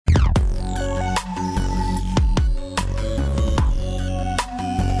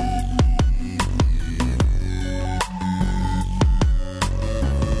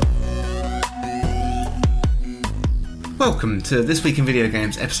Welcome to This Week in Video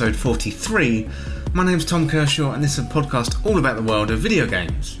Games episode 43. My name's Tom Kershaw and this is a podcast all about the world of video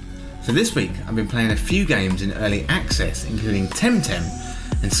games. So this week I've been playing a few games in early access, including Temtem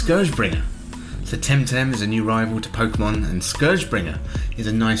and Scourgebringer. So Temtem is a new rival to Pokemon and Scourgebringer is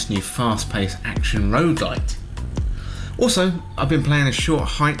a nice new fast-paced action roguelite. Also, I've been playing A Short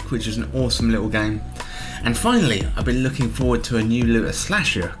Hike, which is an awesome little game. And finally, I've been looking forward to a new looter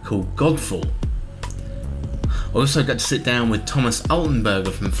slasher called Godfall. I also got to sit down with Thomas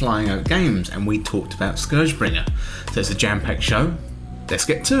Altenberger from Flying Oak Games and we talked about Scourgebringer. So it's a jam-packed show. Let's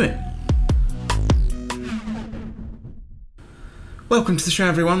get to it. Welcome to the show,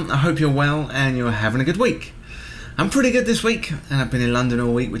 everyone. I hope you're well and you're having a good week. I'm pretty good this week and I've been in London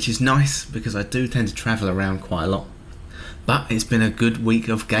all week, which is nice because I do tend to travel around quite a lot. But it's been a good week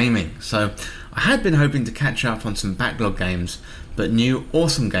of gaming. So I had been hoping to catch up on some backlog games, but new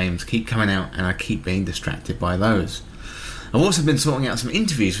awesome games keep coming out and I keep being distracted by those. I've also been sorting out some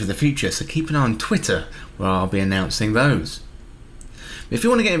interviews for the future, so keep an eye on Twitter where I'll be announcing those. If you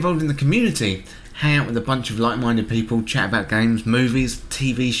want to get involved in the community, hang out with a bunch of like-minded people, chat about games, movies,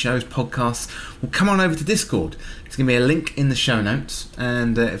 TV shows, podcasts, well, come on over to Discord. There's going to be a link in the show notes,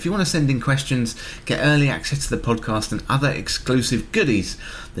 and if you want to send in questions, get early access to the podcast and other exclusive goodies,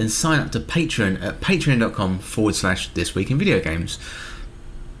 then sign up to Patreon at patreon.com/thisweekinvideogames.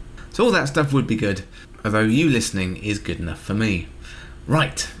 So all that stuff would be good, although you listening is good enough for me.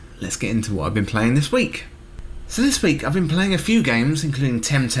 Right, let's get into what I've been playing this week. So this week I've been playing a few games, including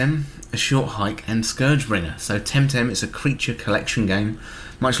Temtem, A Short Hike and Scourgebringer. So Temtem is a creature collection game,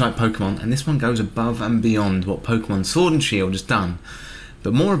 much like Pokemon, and this one goes above and beyond what Pokemon Sword and Shield has done.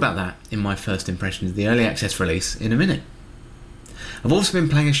 But more about that in my first impressions of the early access release in a minute. I've also been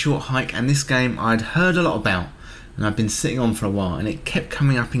playing A Short Hike, and this game I'd heard a lot about and I've been sitting on for a while, and it kept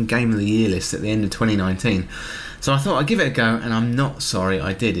coming up in Game of the Year list at the end of 2019. So I thought I'd give it a go, and I'm not sorry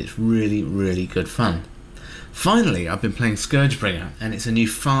I did. It's really, really good fun. Finally, I've been playing Scourgebringer, and it's a new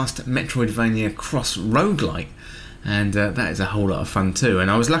fast Metroidvania cross roguelite, and that is a whole lot of fun too. And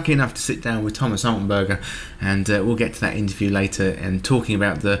I was lucky enough to sit down with Thomas Altenberger, and we'll get to that interview later and talking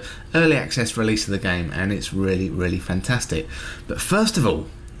about the early access release of the game, and it's really, really fantastic. But first of all,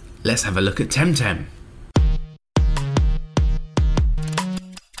 let's have a look at Temtem.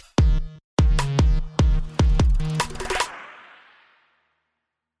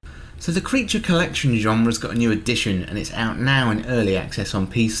 So the creature collection genre's got a new edition and it's out now in early access on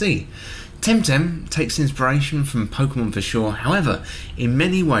PC. Temtem takes inspiration from Pokemon for sure, however, in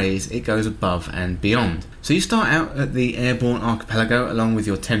many ways it goes above and beyond. So you start out at the Airborne Archipelago along with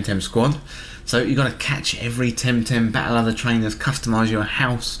your Temtem squad. So you've got to catch every Temtem, battle other trainers, customise your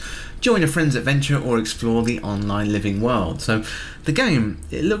house, join a friend's adventure or explore the online living world. So the game,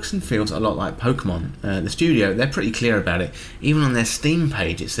 it looks and feels a lot like Pokemon. The studio, they're pretty clear about it. Even on their Steam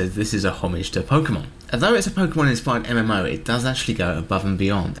page it says this is a homage to Pokemon. Although it's a Pokemon inspired MMO, it does actually go above and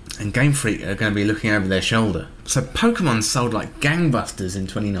beyond, and Game Freak are going to be looking over their shoulder. So Pokemon sold like gangbusters in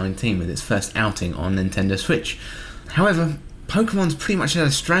 2019 with its first outing on Nintendo Switch. However, Pokemon's pretty much had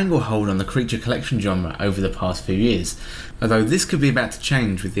a stranglehold on the creature collection genre over the past few years, although this could be about to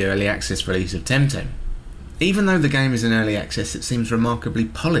change with the early access release of Temtem. Even though the game is in early access, it seems remarkably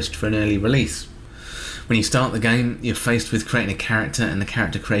polished for an early release. When you start the game, you're faced with creating a character, and the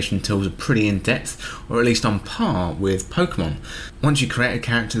character creation tools are pretty in-depth, or at least on par with Pokemon. Once you create a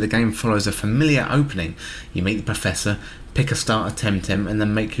character, the game follows a familiar opening. You meet the professor, pick a starter Temtem, and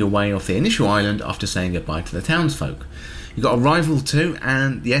then make your way off the initial island after saying goodbye to the townsfolk. You've got a rival too,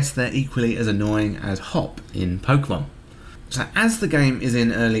 and yes, they're equally as annoying as Hop in Pokemon. So as the game is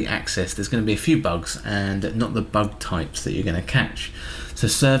in early access, there's going to be a few bugs, and not the bug types that you're going to catch. So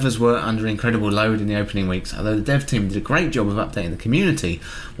servers were under incredible load in the opening weeks, although the dev team did a great job of updating the community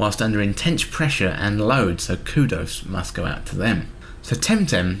whilst under intense pressure and load, so kudos must go out to them. So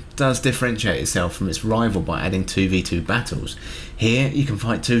Temtem does differentiate itself from its rival by adding 2v2 battles. Here you can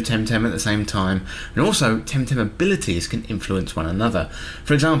fight two Temtem at the same time, and also Temtem abilities can influence one another.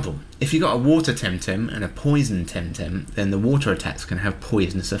 For example, if you've got a water Temtem and a poison Temtem, then the water attacks can have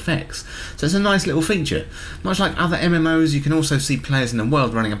poisonous effects. So it's a nice little feature. Much like other MMOs, you can also see players in the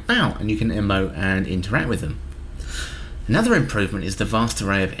world running about and you can emote and interact with them. Another improvement is the vast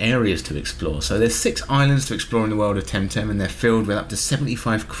array of areas to explore. So there's 6 islands to explore in the world of Temtem, and they're filled with up to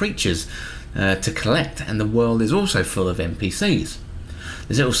 75 creatures to collect, and the world is also full of NPCs.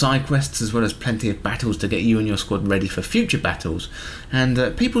 There's little side quests as well as plenty of battles to get you and your squad ready for future battles,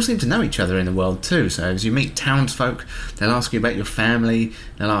 and people seem to know each other in the world too. So as you meet townsfolk, they'll ask you about your family,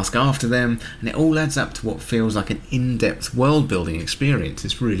 they'll ask after them, and it all adds up to what feels like an in-depth world building experience.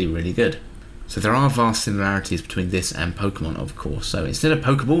 It's really, really good. So there are vast similarities between this and Pokemon, of course. So instead of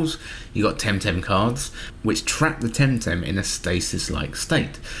Pokeballs, you got Temtem cards, which trap the Temtem in a stasis-like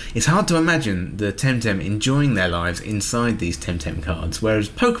state. It's hard to imagine the Temtem enjoying their lives inside these Temtem cards, whereas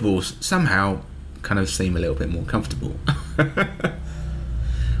Pokeballs somehow kind of seem a little bit more comfortable.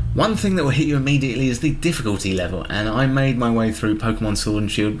 One thing that will hit you immediately is the difficulty level, and I made my way through Pokemon Sword and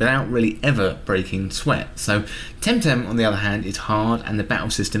Shield without really ever breaking sweat. So Temtem, on the other hand, is hard and the battle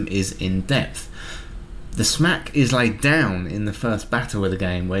system is in depth. The smack is laid down in the first battle of the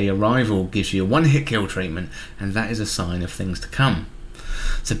game, where your rival gives you a one-hit kill treatment, and that is a sign of things to come.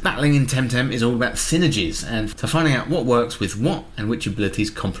 So battling in Temtem is all about synergies and to finding out what works with what and which abilities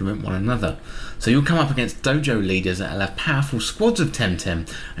complement one another. So you'll come up against dojo leaders that will have powerful squads of Temtem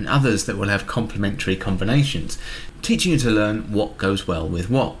and others that will have complementary combinations, teaching you to learn what goes well with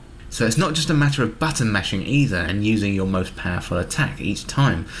what. So it's not just a matter of button mashing either and using your most powerful attack each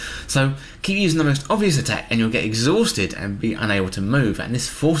time. So keep using the most obvious attack and you'll get exhausted and be unable to move, and this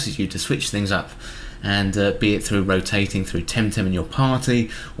forces you to switch things up. And be it through rotating through Temtem in your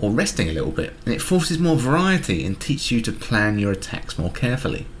party or resting a little bit, and it forces more variety and teaches you to plan your attacks more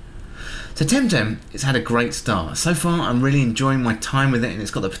carefully. So Temtem, it's had a great start. So far I'm really enjoying my time with it, and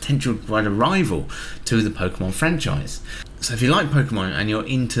it's got the potential to provide a rival to the Pokemon franchise. So if you like Pokemon and you're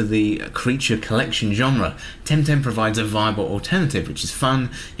into the creature collection genre, Temtem provides a viable alternative which is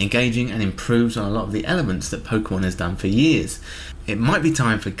fun, engaging and improves on a lot of the elements that Pokemon has done for years. It might be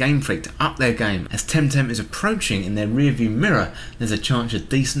time for Game Freak to up their game. As Temtem is approaching in their rearview mirror, there's a chance a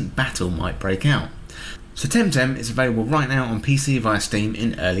decent battle might break out. So Temtem is available right now on PC via Steam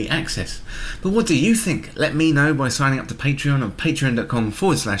in early access. But what do you think? Let me know by signing up to Patreon on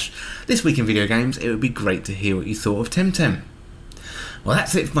patreon.com/This Week in Video Games. It would be great to hear what you thought of Temtem. Well,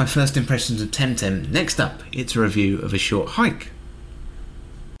 that's it for my first impressions of Temtem. Next up, it's a review of A Short Hike.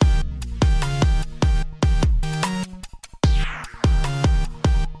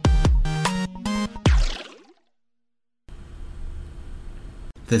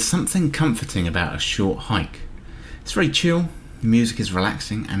 There's something comforting about A Short Hike. It's very chill, the music is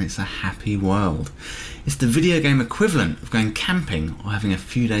relaxing, and it's a happy world. It's the video game equivalent of going camping or having a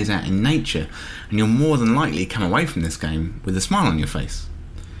few days out in nature, and you'll more than likely come away from this game with a smile on your face.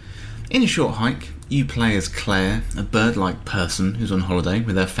 In A Short Hike, you play as Claire, a bird-like person who's on holiday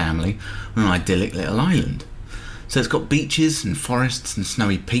with her family on an idyllic little island. So it's got beaches and forests and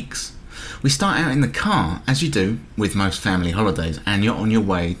snowy peaks. We start out in the car, as you do with most family holidays, and you're on your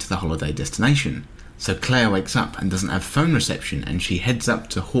way to the holiday destination. So Claire wakes up and doesn't have phone reception, and she heads up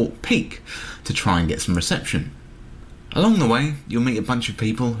to Hawk Peak to try and get some reception. Along the way, you'll meet a bunch of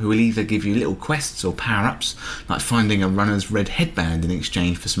people who will either give you little quests or power-ups, like finding a runner's red headband in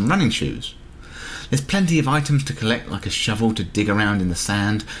exchange for some running shoes. There's plenty of items to collect, like a shovel to dig around in the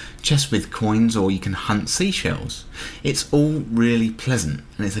sand, chests with coins, or you can hunt seashells. It's all really pleasant,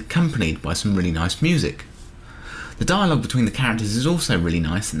 and it's accompanied by some really nice music. The dialogue between the characters is also really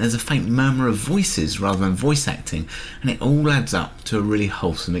nice, and there's a faint murmur of voices rather than voice acting, and it all adds up to a really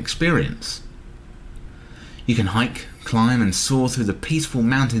wholesome experience. You can hike, climb and soar through the peaceful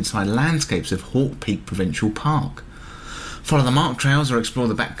mountainside landscapes of Hawk Peak Provincial Park. Follow the marked trails or explore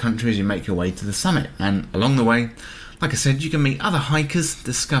the backcountry as you make your way to the summit, and along the way, like I said, you can meet other hikers,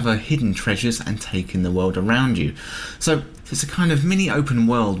 discover hidden treasures and take in the world around you. So it's a kind of mini open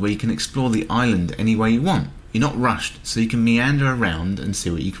world where you can explore the island any way you want. You're not rushed, so you can meander around and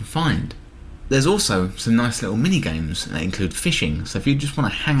see what you can find. There's also some nice little mini games that include fishing, so if you just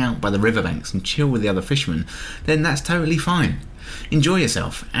want to hang out by the riverbanks and chill with the other fishermen, then that's totally fine. Enjoy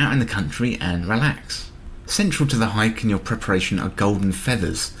yourself out in the country and relax. Central to the hike and your preparation are golden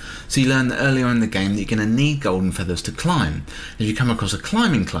feathers, so you learn that earlier in the game that you're going to need golden feathers to climb, as you come across a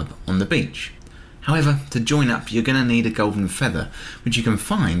climbing club on the beach. However, to join up you're going to need a golden feather, which you can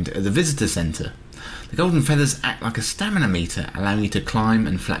find at the visitor centre. The golden feathers act like a stamina meter, allowing you to climb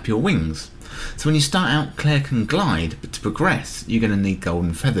and flap your wings. So when you start out, Claire can glide, but to progress you're going to need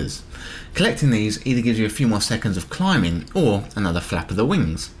golden feathers. Collecting these either gives you a few more seconds of climbing or another flap of the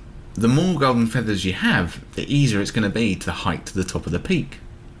wings. The more golden feathers you have, the easier it's going to be to hike to the top of the peak.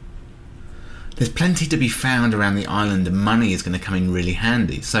 There's plenty to be found around the island, and money is going to come in really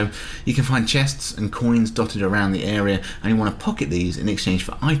handy. So you can find chests and coins dotted around the area, and you want to pocket these in exchange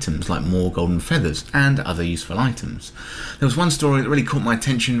for items like more golden feathers and other useful items. There was one story that really caught my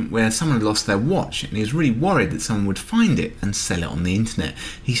attention where someone had lost their watch, and he was really worried that someone would find it and sell it on the internet.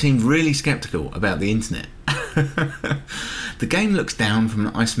 He seemed really sceptical about the internet. The game looks down from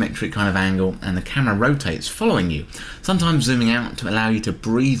an isometric kind of angle and the camera rotates following you, sometimes zooming out to allow you to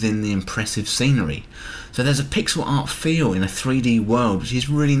breathe in the impressive scenery. So there's a pixel art feel in a 3D world which is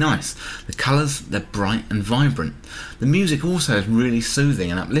really nice. The colours, they're bright and vibrant. The music also is really soothing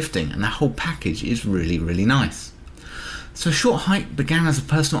and uplifting, and the whole package is really, really nice. So A Short Hike began as a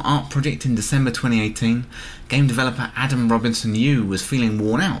personal art project in December 2018. Game developer Adam Robinson Yu was feeling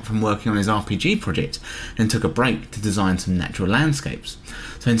worn out from working on his RPG project and took a break to design some natural landscapes.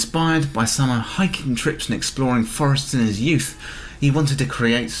 So inspired by summer hiking trips and exploring forests in his youth, he wanted to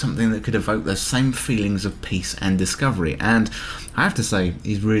create something that could evoke those same feelings of peace and discovery, and I have to say,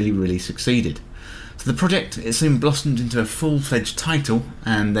 he's really, really succeeded. So the project, it soon blossomed into a full-fledged title,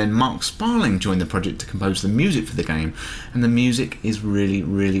 and then Mark Sparling joined the project to compose the music for the game, and the music is really,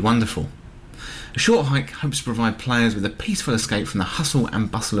 really wonderful. A Short Hike hopes to provide players with a peaceful escape from the hustle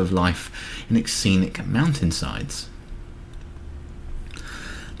and bustle of life in its scenic mountainsides.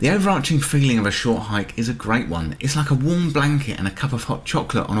 The overarching feeling of A Short Hike is a great one. It's like a warm blanket and a cup of hot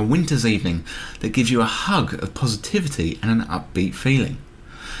chocolate on a winter's evening that gives you a hug of positivity and an upbeat feeling.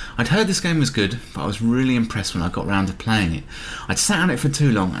 I'd heard this game was good, but I was really impressed when I got round to playing it. I'd sat on it for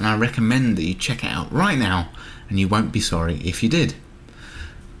too long, and I recommend that you check it out right now, and you won't be sorry if you did.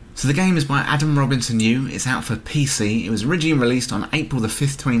 So the game is by Adam Robinson Yu. It's out for PC. It was originally released on April the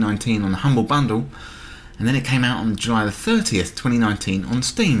 5th, 2019 on Humble Bundle, and then it came out on July the 30th, 2019 on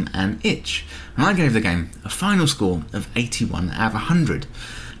Steam and Itch. And I gave the game a final score of 81 out of 100.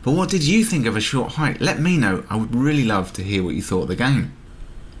 But what did you think of A Short Hike? Let me know. I would really love to hear what you thought of the game.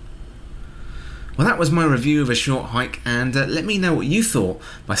 Well, that was my review of A Short Hike, and let me know what you thought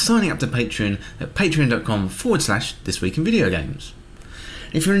by signing up to Patreon at patreon.com/This Week in Video Games.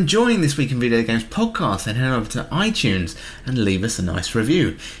 If you're enjoying This Week in Video Games podcast, then head over to iTunes and leave us a nice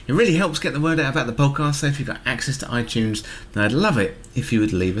review. It really helps get the word out about the podcast, so if you've got access to iTunes, then I'd love it if you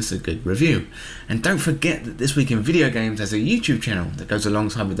would leave us a good review. And don't forget that This Week in Video Games has a YouTube channel that goes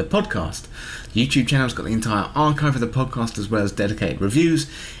alongside with the podcast. The YouTube channel's got the entire archive of the podcast as well as dedicated reviews,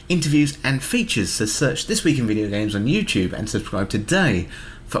 interviews and features, so search This Week in Video Games on YouTube and subscribe today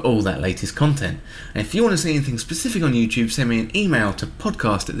for all that latest content. And if you want to see anything specific on YouTube, send me an email to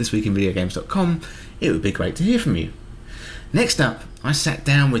podcast@thisweekinvideogames.com. It would be great to hear from you. Next up, I sat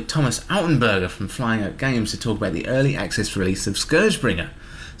down with Thomas Altenberger from Flying Oak Games to talk about the early access release of Scourgebringer.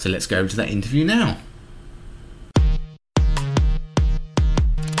 So let's go over to that interview now.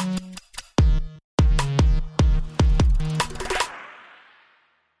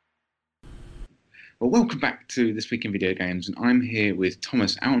 Well, welcome back to This Week in Video Games, and I'm here with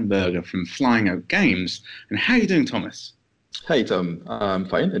Thomas Altenberger from Flying Oak Games. And how are you doing, Thomas? Hey, Tom. I'm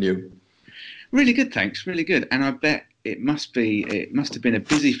fine, and you? Really good, thanks. Really good. And I bet it must have been a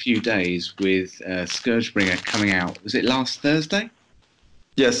busy few days with Scourgebringer coming out. Was it last Thursday?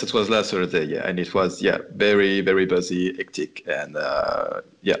 Yes, it was last Thursday. Yeah, and it was very, very busy, hectic, and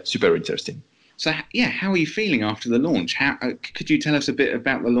super interesting. So, how are you feeling after the launch? How could you tell us a bit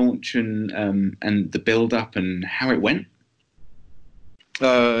about the launch and the build-up and how it went?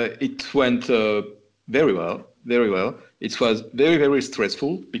 It went very well, very well. It was very, very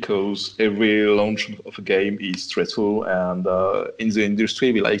stressful because every launch of a game is stressful, and in the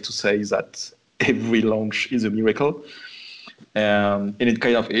industry, we like to say that every launch is a miracle, and it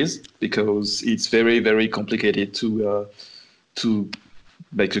kind of is because it's very, very complicated to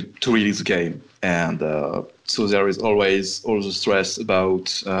release the game. And so there is always all the stress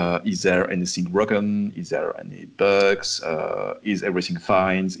about is there anything broken, is there any bugs, is everything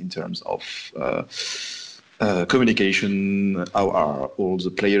fine in terms of communication, how are all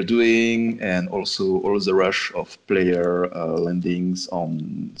the players doing, and also all the rush of player landings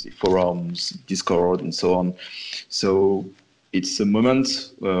on the forums, Discord, and so on. So it's a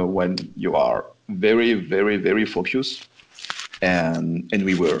moment when you are very, very, very focused. And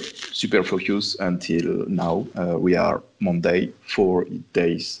we were super focused until now. We are Monday, 4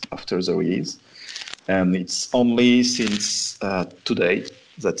 days after the release. And it's only since today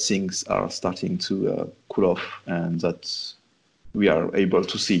that things are starting to cool off and that we are able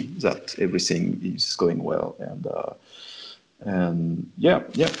to see that everything is going well.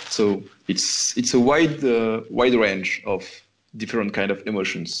 So it's a wide range of different kind of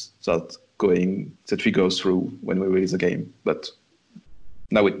emotions that we go through when we release a game, but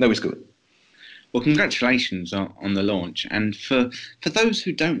now it's good. Well, congratulations on the launch. And for those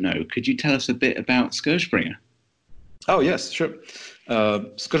who don't know, could you tell us a bit about Scourgebringer? Oh yes, sure.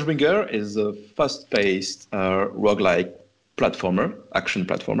 Scourgebringer is a fast-paced roguelike platformer, action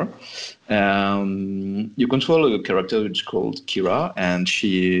platformer. You control a character which is called Kira, and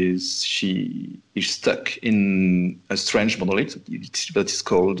she is stuck in a strange monolith that is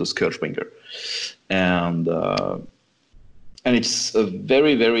called the Scourgebringer, and it's a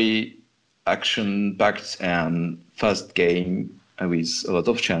very, very action-packed and fast game with a lot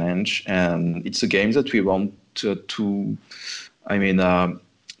of challenge. And it's a game that we want to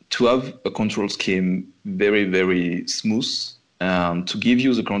have a control scheme very, very smooth, and to give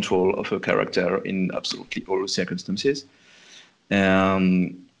you the control of a character in absolutely all circumstances.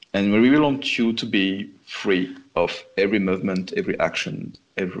 And we really want you to be free of every movement, every action,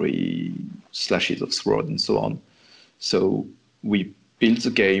 every slashes of sword, and so on. So we built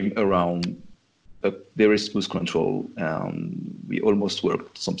the game around a very smooth control. We almost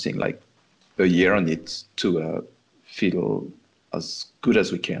worked something like a year on it to feel as good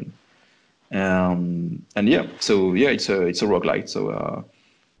as we can. And yeah, so yeah, it's a roguelite. So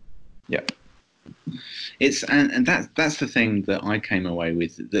yeah. It's and that's the thing that I came away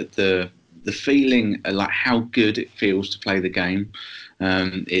with, that the feeling, like how good it feels to play the game.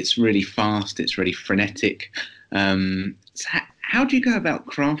 It's really fast, it's really frenetic. So how do you go about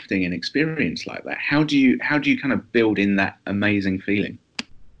crafting an experience like that? How do you kind of build in that amazing feeling?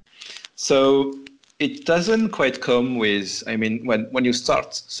 So it doesn't quite come with, I mean, when you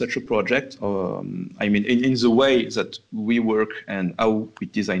start such a project, I mean, in the way that we work and how we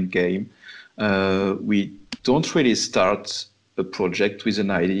design game, we don't really start a project with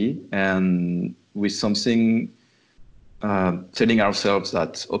an idea and with something telling ourselves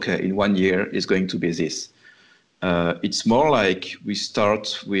that, okay, in 1 year is going to be this. It's more like we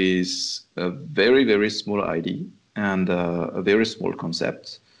start with a very, very small idea and a very small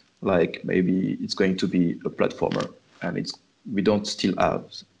concept. Like maybe it's going to be a platformer, and we don't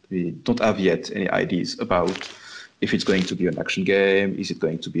have yet any ideas about if it's going to be an action game, is it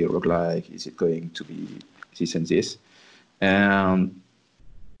going to be a roguelike, is it going to be this and this. And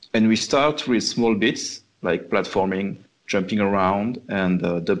we start with small bits like platforming, jumping around, and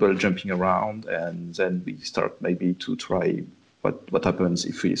double jumping around, and then we start maybe to try what happens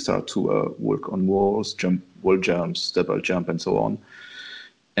if we start to work on walls, wall jumps, double jump, and so on.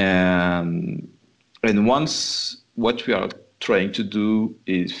 And once what we are trying to do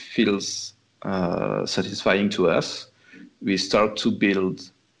feels satisfying to us, we start to build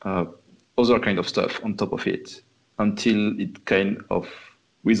other kind of stuff on top of it until it kind of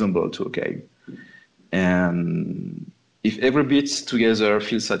resembles to a game. And if every bit together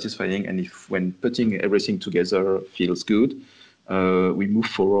feels satisfying, and if when putting everything together feels good, we move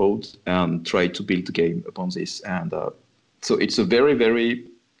forward and try to build the game upon this. And so it's a very, very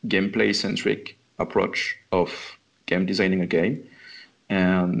gameplay-centric approach of game designing a game.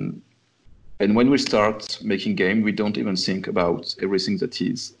 And when we start making game, we don't even think about everything that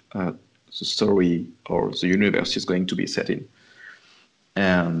is the story or the universe is going to be set in.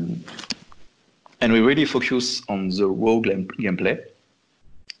 And we really focus on the raw gameplay.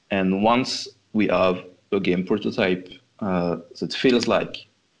 And once we have a game prototype that feels like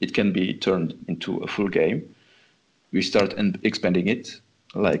it can be turned into a full game, we start expanding it,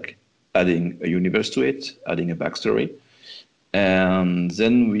 like adding a universe to it, adding a backstory. And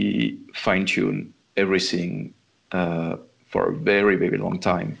then we fine-tune everything for a very, very long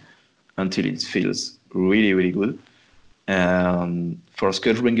time until it feels really, really good. And for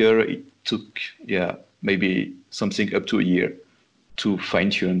Scourgebringer, it took, maybe something up to a year to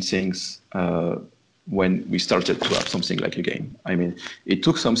fine-tune things when we started to have something like a game. I mean, it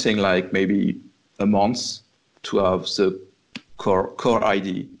took something like maybe a month to have the core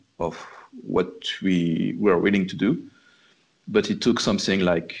idea of what we were willing to do, but it took something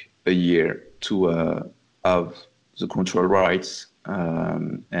like a year to have the control rights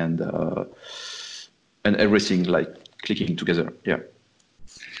and everything like clicking together. Yeah.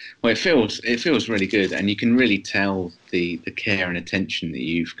 Well, it feels really good, and you can really tell the care and attention that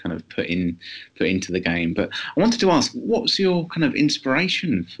you've kind of put into the game. But I wanted to ask, what's your kind of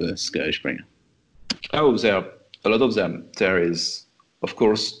inspiration for Scourgebringer? Oh, there are a lot of them. There is, of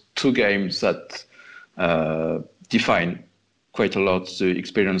course, two games that define quite a lot the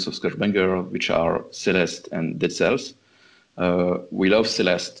experience of Scourgebringer, which are Celeste and Dead Cells. We love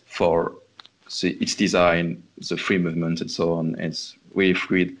Celeste for its design, the free movement, and so on. It's really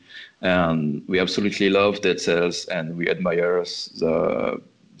fluid. And we absolutely love Dead Cells, and we admire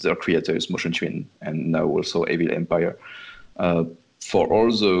their creators, Motion Twin, and now also Evil Empire, for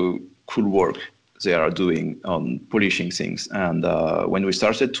all the cool work they are doing on polishing things. And when we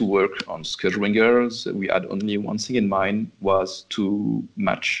started to work on Scourgebringer, we had only one thing in mind, was to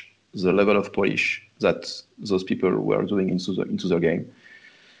match the level of polish that those people were doing into their game.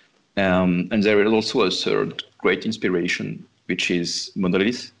 And there is also a third great inspiration, which is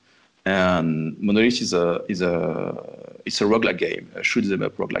Monolith. And Monolith is a roguelike game, a shoot 'em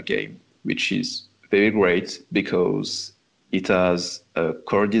up roguelike game, which is very great because it has a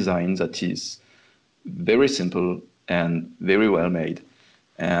core design that is very simple and very well made.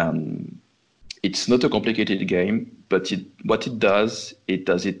 It's not a complicated game, but what it does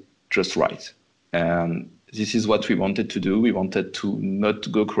it just right. And this is what we wanted to do. We wanted to not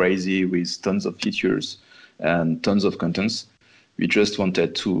go crazy with tons of features and tons of contents. We just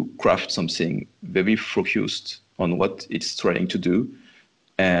wanted to craft something very focused on what it's trying to do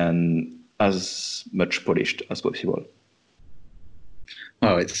and as much polished as possible.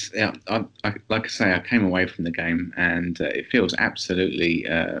 Well, it's like I say, I came away from the game and it feels absolutely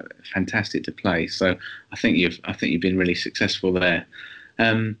fantastic to play. So I think you've been really successful there.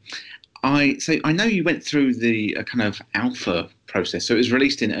 I know you went through the kind of alpha process. So it was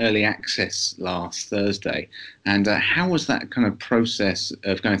released in early access last Thursday. And how was that kind of process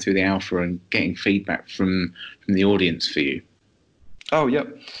of going through the alpha and getting feedback from the audience for you? Oh yeah,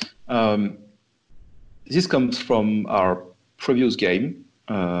 this comes from our previous game,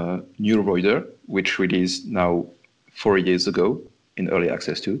 Neurovoider, which released now 4 years ago in early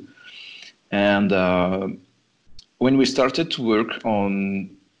access too. And when we started to work on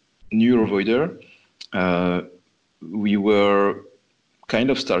Neurovoider, we were kind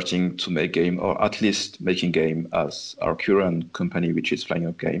of starting to make game, or at least making game as our current company, which is Flying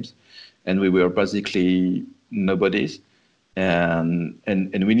Up Games, and we were basically nobodies, and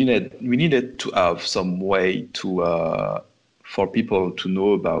we needed to have some way to for people to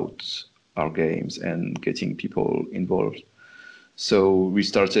know about our games and getting people involved. So we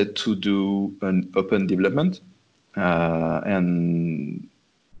started to do an open development, and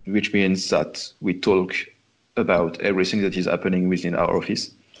which means that we talk about everything that is happening within our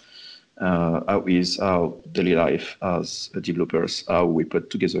office, how is our daily life as developers, how we put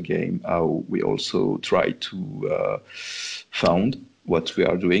together a game, how we also try to found what we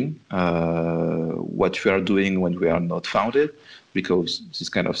are doing when we are not founded, because this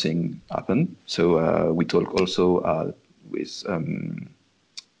kind of thing happen. So we talk also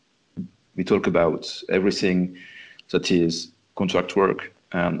we talk about everything that is contract work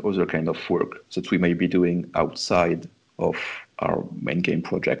and other kind of work that we may be doing outside of our main game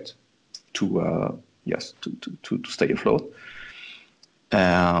project to stay afloat.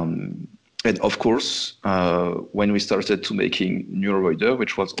 And of course, when we started to making Neurovoider,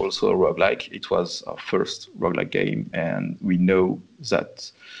 which was also a roguelike, it was our first roguelike game, and we know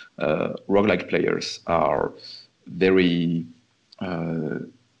that roguelike players are very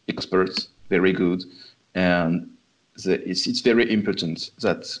experts, very good, and it's very important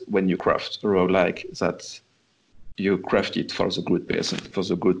that when you craft a roguelike, that you craft it for the good person, for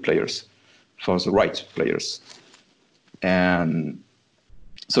the good players, for the right players. And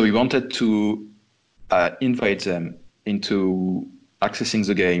so we wanted to invite them into accessing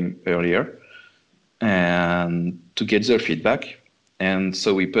the game earlier and to get their feedback. And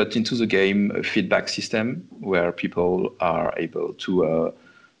so we put into the game a feedback system where people are able to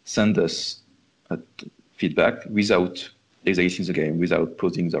send us feedback without exiting the game, without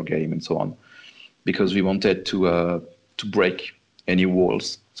closing their game and so on, because we wanted to break any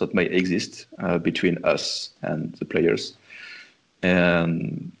walls that may exist between us and the players.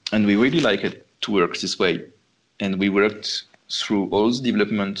 And we really like it to work this way. And we worked through all the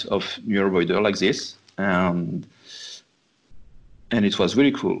development of Neurovoider like this. And it was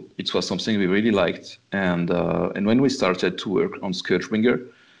really cool. It was something we really liked. And when we started to work on Scourgebringer,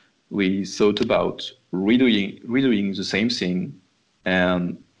 we thought about redoing the same thing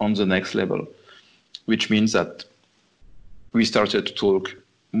and on the next level, which means that we started to talk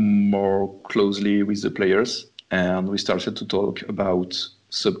more closely with the players, and we started to talk about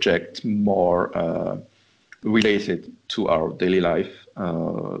subjects more related to our daily life,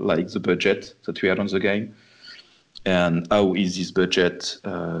 like the budget that we had on the game, and how is this budget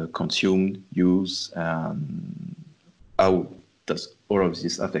consumed, used, and how does all of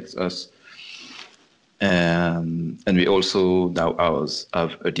this affect us. And we also now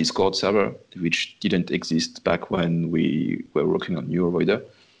have a Discord server, which didn't exist back when we were working on Neurovoider.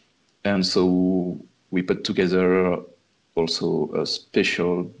 And so we put together also a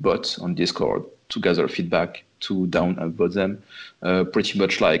special bot on Discord to gather feedback, to down and vote them, pretty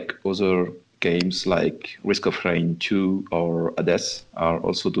much like other games like Risk of Rain 2 or Hades are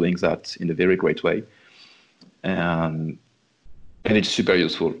also doing that in a very great way. And it's super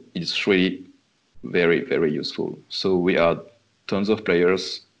useful. It's really very, very useful. So we had tons of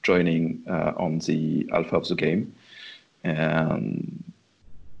players joining on the alpha of the game. And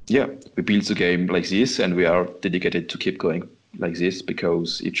yeah, we built the game like this, and we are dedicated to keep going like this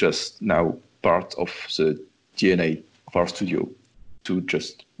because it's just now part of the DNA of our studio to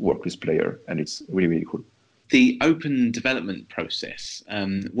just work with player, and it's really, really cool. The open development process,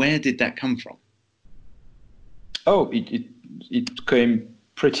 where did that come from? Oh, it came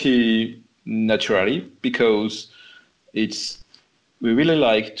pretty naturally because we really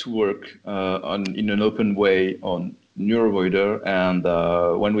like to work in an open way on Neurovoider, and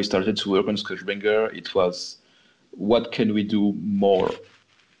when we started to work on Scotchbringer, it was what can we do more,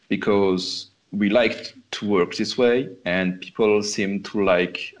 because we liked to work this way, and people seem to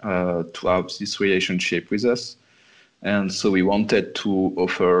like to have this relationship with us, and so we wanted to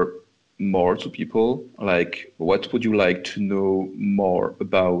offer more to people. Like, what would you like to know more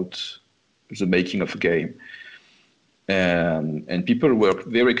about the making of a game? And people were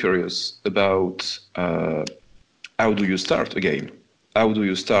very curious about how do you start a game? How do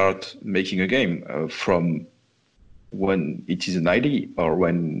you start making a game from when it is an idea,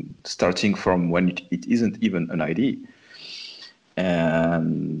 or starting from when it isn't even an idea?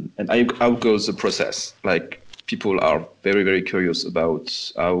 And how goes the process? Like, people are very, very curious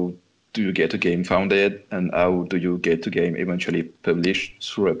about how do you get a game founded, and how do you get a game eventually published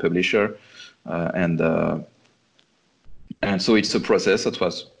through a publisher? And so it's a process that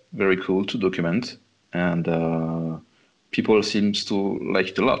was very cool to document, and people seems to like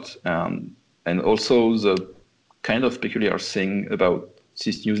it a lot. And also the kind of peculiar thing about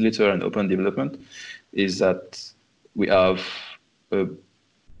this newsletter and open development is that we have a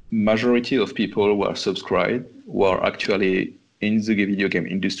majority of people who are subscribed who are actually in the video game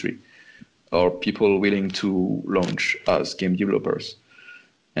industry, or people willing to launch as game developers.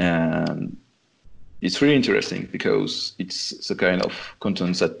 And it's really interesting because it's the kind of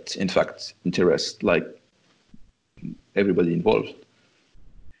content that, in fact, interests like everybody involved.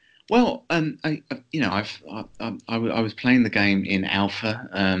 Well, I was playing the game in alpha.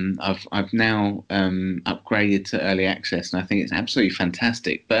 I've now upgraded to early access, and I think it's absolutely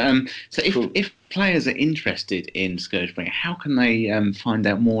fantastic. But so if players are interested in Scourgebringer, how can they find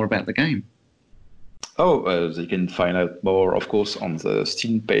out more about the game? They can find out more, of course, on the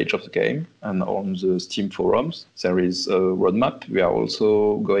Steam page of the game and on the Steam forums. There is a roadmap. We are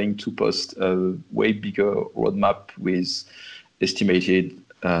also going to post a way bigger roadmap with estimated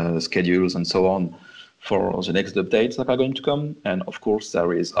schedules and so on for the next updates that are going to come. And of course,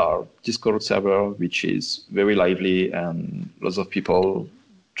 there is our Discord server, which is very lively, and lots of people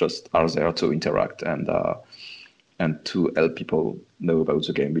just are there to interact and to help people know about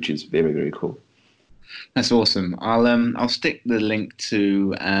the game, which is very, very cool. That's awesome. I'll stick the link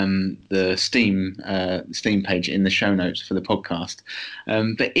to the Steam page in the show notes for the podcast.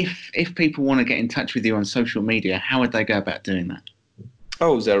 But if people want to get in touch with you on social media, how would they go about doing that?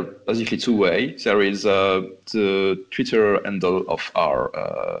 There are basically two ways. There is the Twitter handle of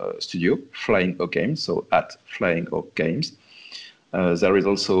our studio, Flying Oak Games, so at Flying Oak Games. There is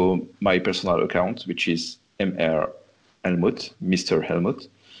also my personal account, which is MR Helmut, Mr. Helmut.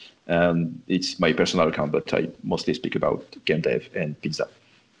 And it's my personal account, but I mostly speak about game dev and pizza.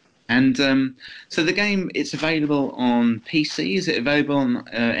 And so the game, it's available on PC. Is it available on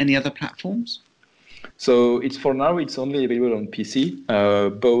any other platforms? So for now, it's only available on PC,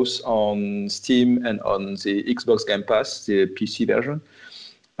 both on Steam and on the Xbox Game Pass, the PC version.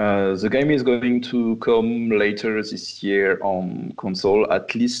 The game is going to come later this year on console.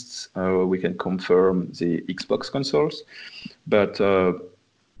 At least we can confirm the Xbox consoles, but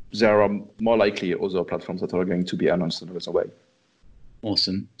there are more likely other platforms that are going to be announced along the way.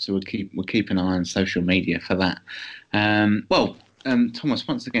 Awesome. So we'll keep an eye on social media for that. Thomas,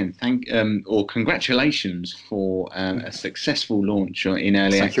 once again, congratulations for a successful launch in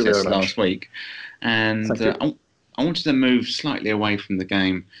early access last week. And I wanted to move slightly away from the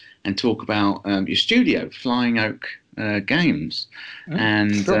game and talk about your studio, Flying Oak Games.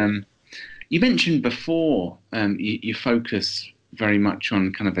 And you mentioned before you focus very much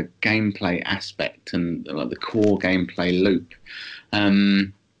on kind of a gameplay aspect and like the core gameplay loop.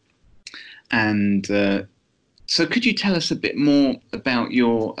 So could you tell us a bit more about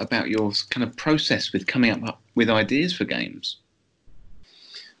your kind of process with coming up with ideas for games?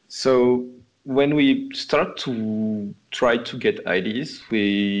 So when we start to try to get ideas,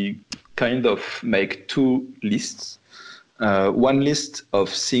 we kind of make two lists. One list of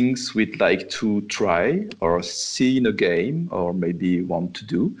things we'd like to try or see in a game or maybe want to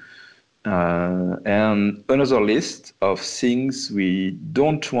do. And another list of things we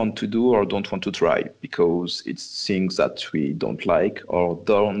don't want to do or don't want to try because it's things that we don't like or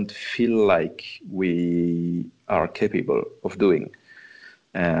don't feel like we are capable of doing.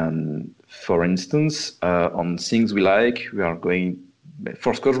 And for instance, on things we like, we are going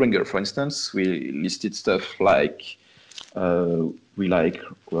for Scourgebringer, for instance, we listed stuff like uh, we like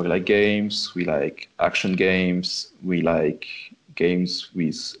roguelike games, we like action games, we like games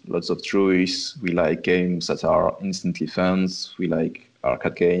with lots of choice, we like games that are instantly fun, we like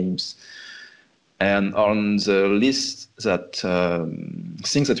arcade games. And on the list that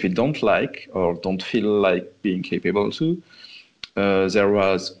things that we don't like or don't feel like being capable to, there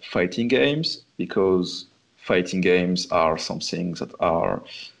was fighting games because fighting games are something that are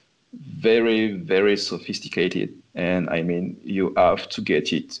very, very sophisticated. And I mean, you have to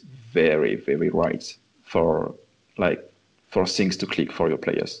get it very, very right for like for things to click for your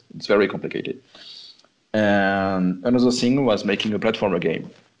players. It's very complicated. And another thing was making a platformer game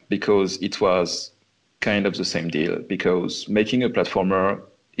because it was kind of the same deal because making a platformer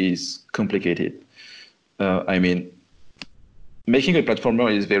is complicated. I mean, making a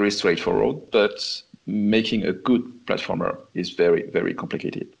platformer is very straightforward, but making a good platformer is very, very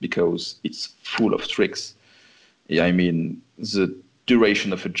complicated because it's full of tricks. Yeah, I mean, the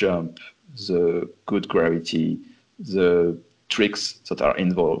duration of a jump, the good gravity, the tricks that are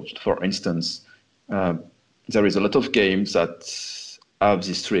involved. For instance, uh, there is a lot of games that have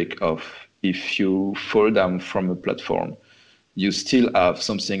this trick of if you fall down from a platform, you still have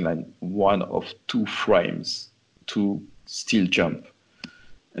something like 1 or 2 frames to still jump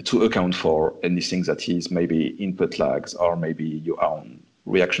to account for anything that is maybe input lags or maybe your own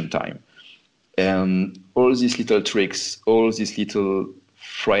reaction time. And all these little tricks, all these little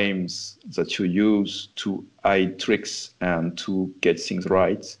frames that you use to hide tricks and to get things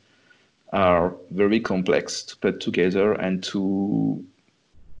right are very complex to put together and to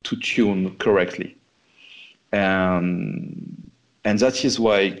tune correctly. And that is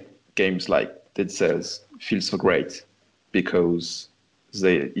why games like Dead Cells feel so great because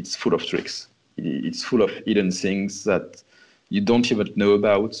it's full of tricks. It's full of hidden things that you don't even know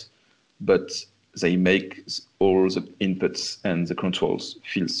about, but they make all the inputs and the controls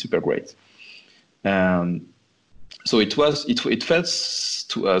feel super great. And so it felt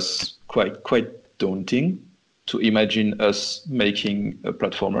to us quite daunting to imagine us making a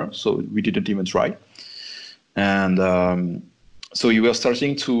platformer. So we didn't even try. And so you were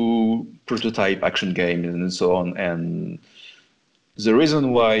starting to prototype action games and so on. And the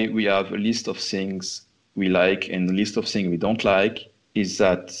reason why we have a list of things we like and a list of things we don't like is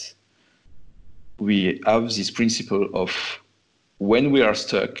that we have this principle of when we are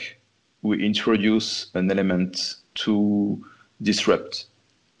stuck, we introduce an element to disrupt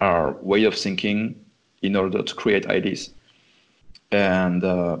our way of thinking in order to create ideas. And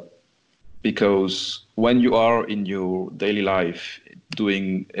because when you are in your daily life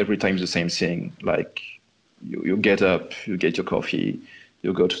doing every time the same thing, like you get up, you get your coffee,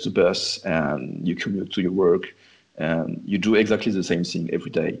 you go to the bus, and you commute to your work, and you do exactly the same thing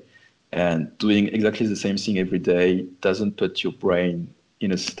every day. And doing exactly the same thing every day doesn't put your brain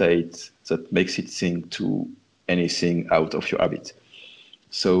in a state that makes it think to anything out of your habit.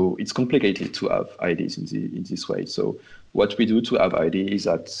 So it's complicated to have ideas in this way. So what we do to have ideas is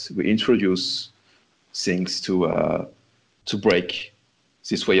that we introduce things to break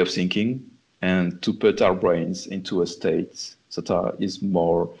this way of thinking and to put our brains into a state that is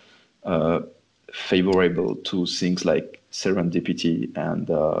more favorable to things like serendipity and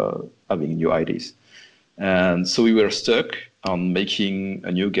having new ideas. And so we were stuck on making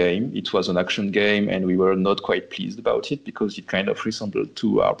a new game. It was an action game, and we were not quite pleased about it because it kind of resembled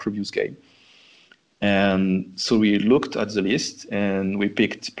to our previous game. And so we looked at the list and we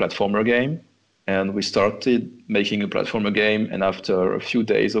picked platformer game, and we started making a platformer game. And after a few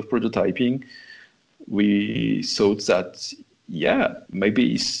days of prototyping, we thought that, yeah,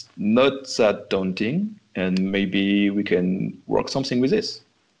 maybe it's not that daunting and maybe we can work something with this.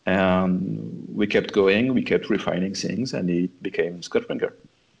 And we kept going, we kept refining things, and it became Scourgebringer.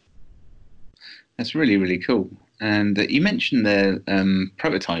 That's really, really cool. And you mentioned the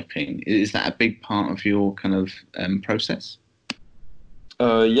prototyping. Is that a big part of your kind of process?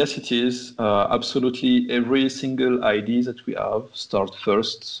 Yes, it is. Absolutely every single idea that we have starts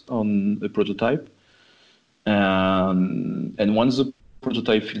first on a prototype. And once the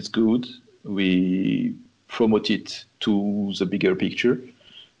prototype feels good, we promote it to the bigger picture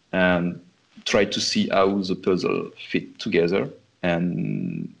and try to see how the puzzle fit together.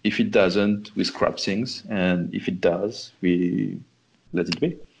 And if it doesn't, we scrap things. And if it does, we let it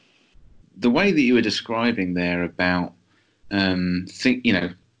be. the way that you were describing there about trying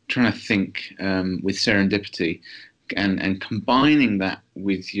to think with serendipity and combining that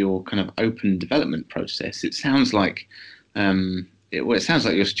with your kind of open development process, it sounds like it sounds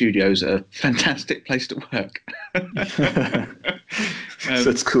like your studio's a fantastic place to work.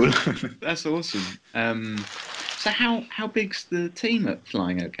 That's cool. That's awesome. So how big's the team at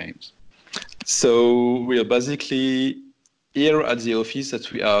Flying Out Games? So we are basically here at the office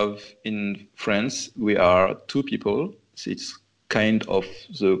that we have in France. We are 2 people. So it's kind of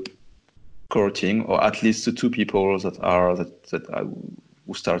the core team, or at least the 2 people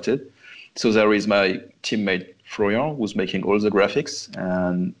who started. So there is my teammate Florian, who's making all the graphics,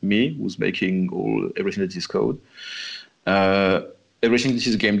 and me, who's making everything that is code. Everything that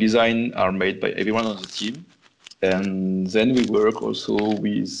is game design are made by everyone on the team. And then we work also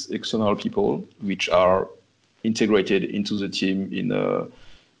with external people, which are integrated into the team in a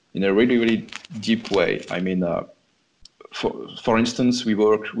really, really deep way. I mean, for instance, we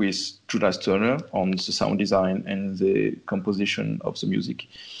work with Jonas Turner on the sound design and the composition of the music.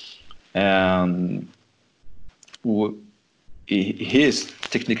 And he is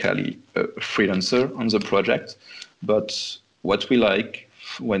technically a freelancer on the project, but what we like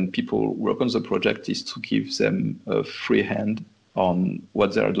when people work on the project is to give them a free hand on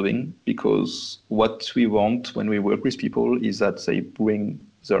what they are doing, because what we want when we work with people is that they bring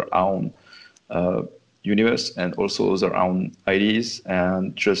their own universe and also their own ideas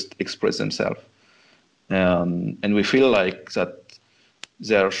and just express themselves. And we feel like that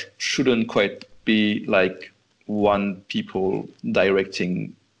there shouldn't quite be like one people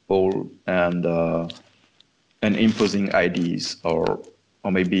directing all and imposing ideas or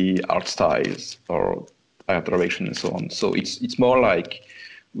maybe art styles or art direction and so on. So it's more like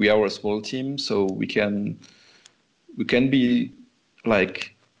we are a small team, so we can be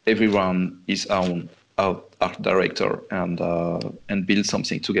like everyone is own art director and build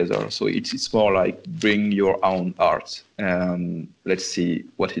something together. So it's more like bring your own art and let's see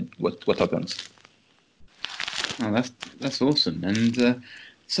what happens. Oh, that's awesome. And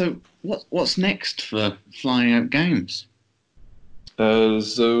so what's next for Flying Out Games?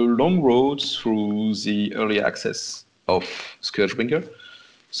 The long road through the early access of Scourgebringer.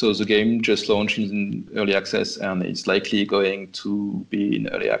 So the game just launched in early access and it's likely going to be in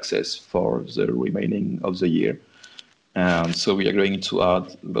early access for the remaining of the year. And so we are going to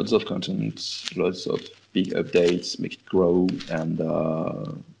add lots of content, lots of big updates, make it grow, and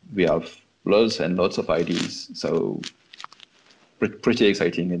we have lots and lots of ideas. So pretty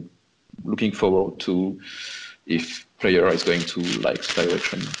exciting, and looking forward to if player is going to like the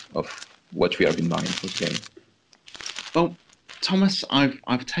direction of what we have in mind for the game. Well, Thomas,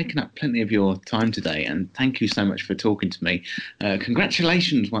 I've taken up plenty of your time today, and thank you so much for talking to me.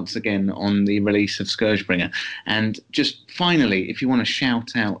 Congratulations once again on the release of Scourgebringer. And just finally, if you want to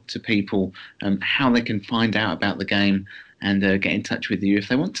shout out to people how they can find out about the game and get in touch with you if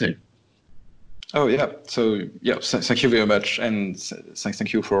they want to. Oh yeah, so yeah, thank you very much, and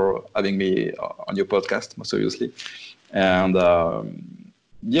thank you for having me on your podcast, most obviously. And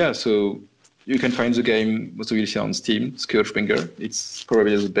yeah, so you can find the game most obviously on Steam, Scourgebringer. It's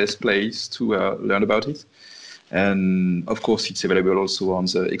probably the best place to learn about it. And of course, it's available also on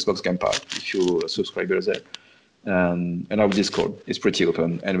the Xbox Game Pass if you're a subscriber there. And our Discord is pretty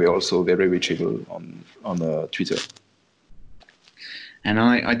open, and we're also very reachable on Twitter. And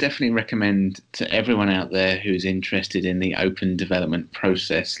I definitely recommend to everyone out there who's interested in the open development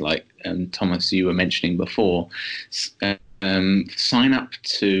process, like Thomas, you were mentioning before, sign up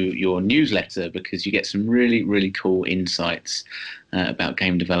to your newsletter, because you get some really, really cool insights about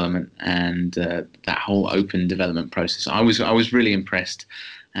game development and that whole open development process. I was really impressed.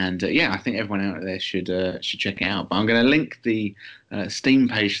 And yeah, I think everyone out there should check it out. But I'm going to link the Steam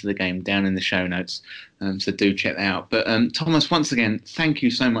page for the game down in the show notes, so do check that out. But Thomas, once again, thank you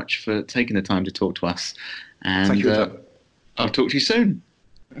so much for taking the time to talk to us. And thank you, I'll talk to you soon.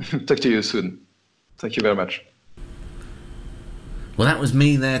 Talk to you soon. Thank you very much. Well, that was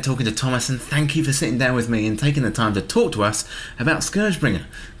me there talking to Thomas, and thank you for sitting down with me and taking the time to talk to us about Scourgebringer.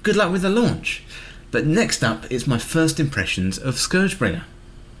 Good luck with the launch. But next up, it's my first impressions of Scourgebringer.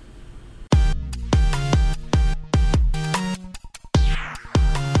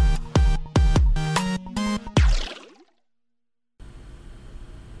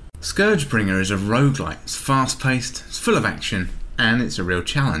 Scourgebringer is a roguelike. It's fast-paced, it's full of action, and it's a real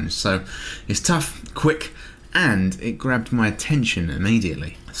challenge. So it's tough, quick, and it grabbed my attention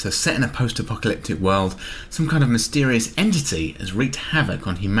immediately. So set in a post-apocalyptic world, some kind of mysterious entity has wreaked havoc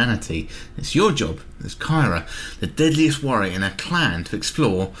on humanity. It's your job as Kyra, the deadliest warrior in her clan, to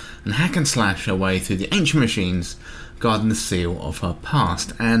explore and hack and slash her way through the ancient machines, guarding the seal of her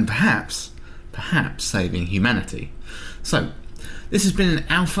past, and perhaps saving humanity. So, this has been an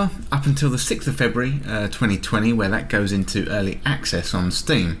alpha up until the 6th of February 2020, where that goes into early access on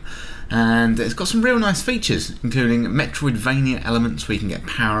Steam. And it's got some real nice features, including Metroidvania elements where you can get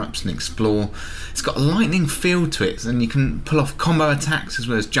power-ups and explore. It's got a lightning feel to it, and you can pull off combo attacks as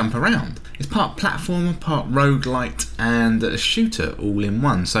well as jump around. It's part platformer, part roguelite, and a shooter all in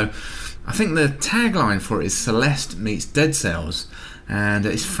one. So I think the tagline for it is Celeste meets Dead Cells, and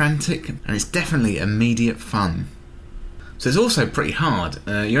it's frantic, and it's definitely immediate fun. So it's also pretty hard.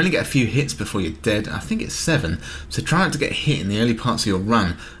 You only get a few hits before you're dead. I think it's 7, so try not to get hit in the early parts of your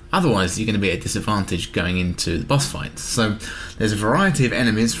run. Otherwise, you're going to be at a disadvantage going into the boss fights. So there's a variety of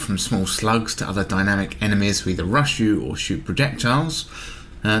enemies, from small slugs to other dynamic enemies who either rush you or shoot projectiles.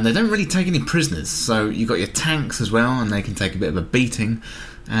 They don't really take any prisoners, so you've got your tanks as well, and they can take a bit of a beating.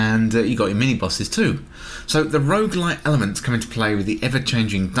 And you've got your mini-bosses too. So the roguelite elements come into play with the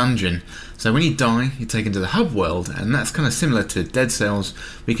ever-changing dungeon. So when you die, you're taken to the hub world, and that's kind of similar to Dead Cells,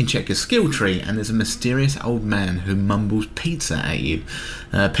 where you can check your skill tree, and there's a mysterious old man who mumbles pizza at you.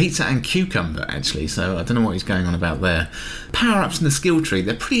 Pizza and cucumber, actually, so I don't know what he's going on about there. Power-ups in the skill tree,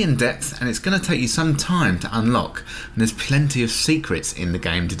 they're pretty in-depth, and it's going to take you some time to unlock, and there's plenty of secrets in the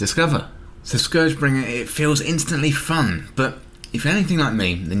game to discover. So Scourgebringer, it feels instantly fun, but if you're anything like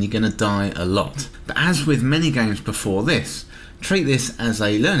me, then you're going to die a lot. But as with many games before this, treat this as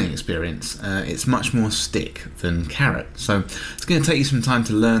a learning experience. It's much more stick than carrot. So it's going to take you some time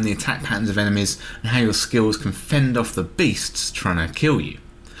to learn the attack patterns of enemies and how your skills can fend off the beasts trying to kill you.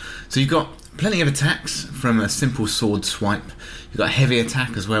 So you've got plenty of attacks, from a simple sword swipe. You've got a heavy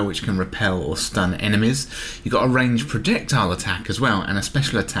attack as well, which can repel or stun enemies. You've got a ranged projectile attack as well, and a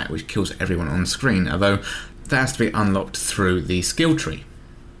special attack which kills everyone on screen, although that has to be unlocked through the skill tree.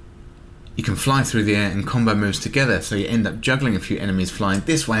 You can fly through the air and combo moves together, so you end up juggling a few enemies flying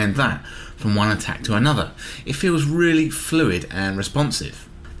this way and that from one attack to another. It feels really fluid and responsive.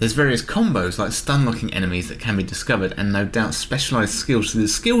 There's various combos like stun locking enemies that can be discovered, and no doubt specialised skills through the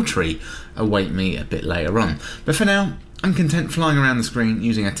skill tree await me a bit later on. But for now, I'm content flying around the screen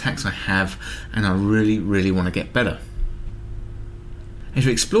using attacks I have, and I really want to get better. As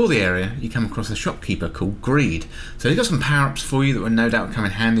you explore the area, you come across a shopkeeper called Greed. So he's got some power-ups for you that will no doubt come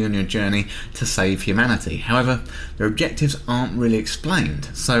in handy on your journey to save humanity. However, their objectives aren't really explained.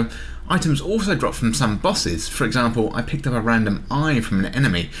 So items also drop from some bosses. For example, I picked up a random eye from an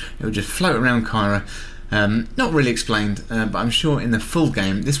enemy. It would just float around Kyra. Not really explained, but I'm sure in the full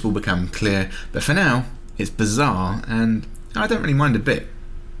game this will become clear. But for now, it's bizarre, and I don't really mind a bit.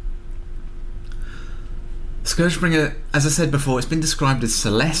 Scourgebringer, as I said before, it's been described as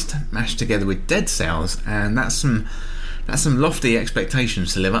Celeste mashed together with Dead Cells, and that's some lofty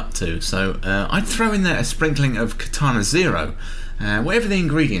expectations to live up to. So I'd throw in there a sprinkling of Katana Zero. Whatever the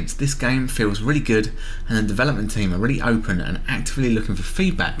ingredients, this game feels really good, and the development team are really open and actively looking for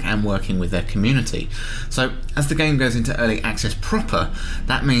feedback and working with their community. So as the game goes into early access proper,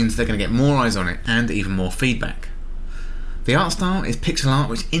 that means they're going to get more eyes on it and even more feedback. The art style is pixel art,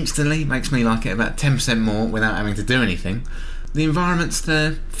 which instantly makes me like it about 10% more without having to do anything. The environments,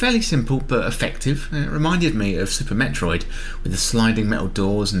 they're fairly simple but effective. It reminded me of Super Metroid with the sliding metal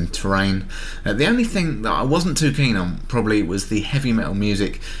doors and terrain. The only thing that I wasn't too keen on probably was the heavy metal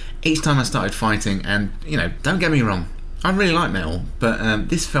music each time I started fighting, and don't get me wrong, I really like metal, but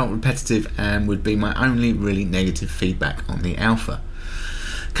this felt repetitive and would be my only really negative feedback on the alpha.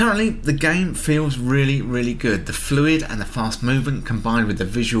 Currently, the game feels really good. The fluid and the fast movement, combined with the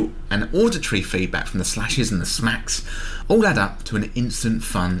visual and auditory feedback from the slashes and the smacks, all add up to an instant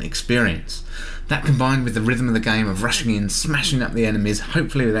fun experience. That, combined with the rhythm of the game of rushing in, smashing up the enemies,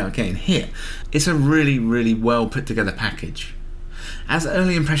 hopefully without getting hit, it's a really well put together package. As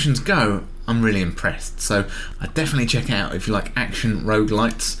early impressions go, I'm really impressed, so I'd definitely check it out if you like action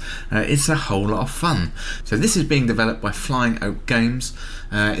roguelites. It's a whole lot of fun. So this is being developed by Flying Oak Games.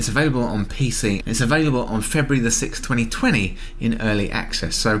 It's available on PC. It's available on February the 6th, 2020 in early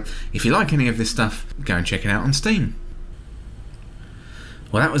access. So if you like any of this stuff, go and check it out on Steam.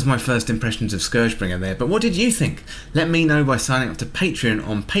 Well, that was my first impressions of Scourgebringer there, but what did you think? Let me know by signing up to Patreon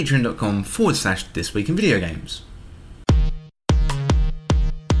on patreon.com/thisweekinvideogames.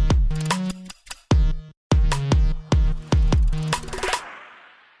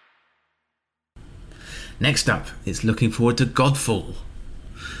 Next up, it's looking forward to Godfall.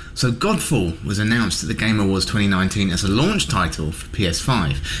 So Godfall was announced at the Game Awards 2019 as a launch title for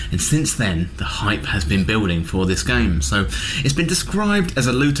PS5, and since then the hype has been building for this game. So it's been described as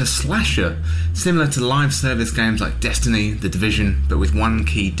a looter slasher, similar to live service games like Destiny, The Division, but with one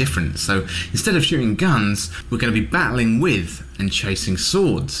key difference. So instead of shooting guns, we're going to be battling with and chasing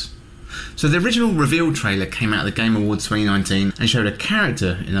swords. So the original reveal trailer came out at the Game Awards 2019 and showed a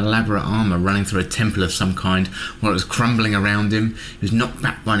character in elaborate armour running through a temple of some kind while it was crumbling around him. He was knocked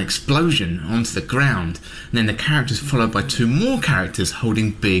back by an explosion onto the ground, and then the characters followed by two more characters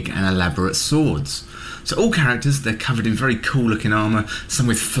holding big and elaborate swords. So all characters, they're covered in very cool looking armour, some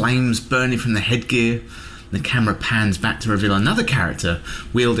with flames burning from the headgear. The camera pans back to reveal another character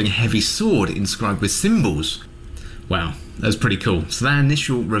wielding a heavy sword inscribed with symbols. Wow, that was pretty cool. So that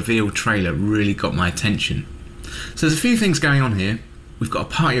initial reveal trailer really got my attention. So there's a few things going on here. We've got a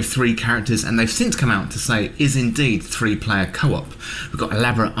party of 3 characters, and they've since come out to say it is indeed 3-player co-op. We've got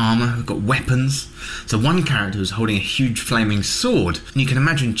elaborate armour, we've got weapons. So one character is holding a huge flaming sword, and you can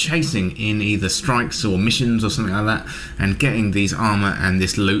imagine chasing in either strikes or missions or something like that, and getting these armour and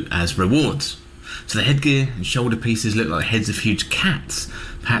this loot as rewards. So the headgear and shoulder pieces look like the heads of huge cats.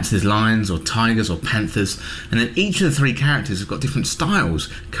 Perhaps there's lions or tigers or panthers, and then each of the 3 characters have got different styles,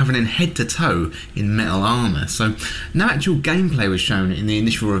 covered in head to toe in metal armour. So no actual gameplay was shown in the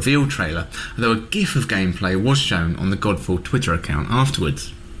initial reveal trailer, although a GIF of gameplay was shown on the Godfall Twitter account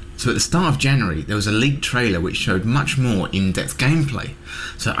afterwards. So at the start of January, there was a leaked trailer which showed much more in-depth gameplay.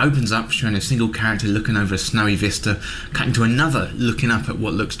 So it opens up showing a single character looking over a snowy vista, cutting to another looking up at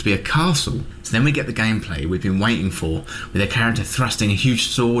what looks to be a castle. So then we get the gameplay we've been waiting for, with a character thrusting a huge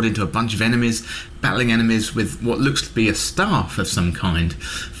sword into a bunch of enemies, battling enemies with what looks to be a staff of some kind,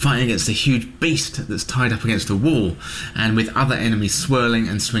 fighting against a huge beast that's tied up against a wall, and with other enemies swirling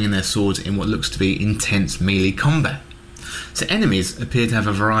and swinging their swords in what looks to be intense melee combat. So enemies appear to have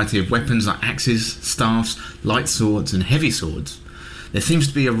a variety of weapons like axes, staffs, light swords and heavy swords. There seems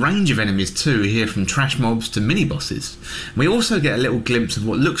to be a range of enemies too here, from trash mobs to mini-bosses. We also get a little glimpse of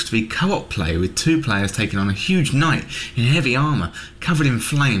what looks to be co-op play, with 2 players taking on a huge knight in heavy armour covered in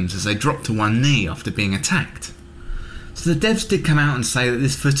flames as they drop to one knee after being attacked. So the devs did come out and say that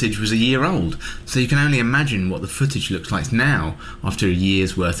this footage was a year old, so you can only imagine what the footage looks like now after a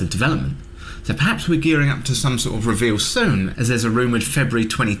year's worth of development. So perhaps we're gearing up to some sort of reveal soon, as there's a rumoured February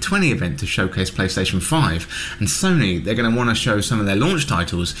 2020 event to showcase PlayStation 5, and Sony, they're going to want to show some of their launch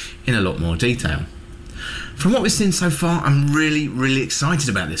titles in a lot more detail. From what we've seen so far, I'm really excited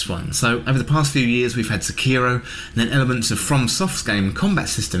about this one. So over the past few years we've had Sekiro, and then elements of FromSoft's game combat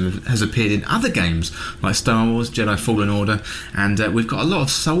system has appeared in other games like Star Wars, Jedi Fallen Order, and we've got a lot of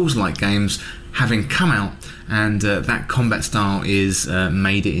Souls-like games having come out, and that combat style is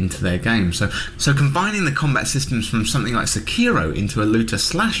made it into their game. So combining the combat systems from something like Sekiro into a looter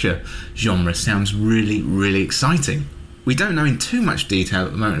slasher genre sounds really exciting. We don't know in too much detail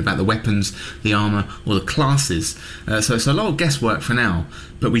at the moment about the weapons, the armour or the classes, so it's a lot of guesswork for now,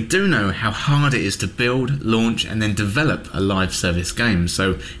 but we do know how hard it is to build, launch and then develop a live service game,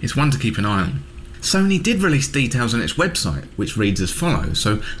 so it's one to keep an eye on. Sony did release details on its website, which reads as follows.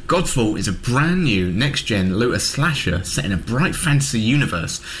 So Godfall is a brand new next-gen looter slasher set in a bright fantasy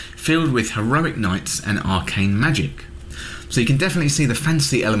universe filled with heroic knights and arcane magic. So you can definitely see the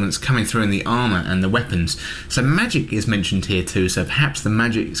fantasy elements coming through in the armour and the weapons. So magic is mentioned here too, so perhaps the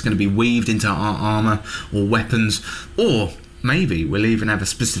magic is going to be weaved into our armour or weapons, or maybe we'll even have a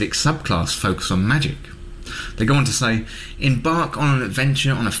specific subclass focused on magic. They go on to say, embark on an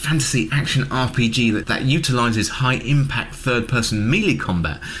adventure on a fantasy action RPG that utilises high-impact third-person melee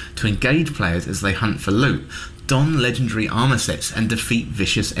combat to engage players as they hunt for loot, don legendary armour sets and defeat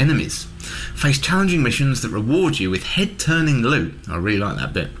vicious enemies. Face challenging missions that reward you with head-turning loot, I really like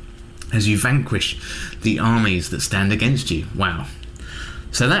that bit, as you vanquish the armies that stand against you. Wow.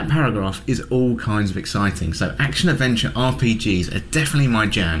 So that paragraph is all kinds of exciting. So action-adventure RPGs are definitely my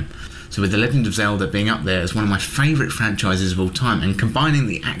jam. So with The Legend of Zelda being up there as one of my favourite franchises of all time, and combining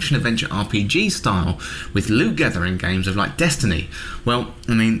the action-adventure RPG style with loot gathering games of like Destiny, well,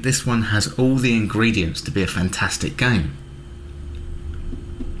 I mean, this one has all the ingredients to be a fantastic game.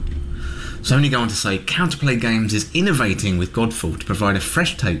 Sony go on to say, Counterplay Games is innovating with Godfall to provide a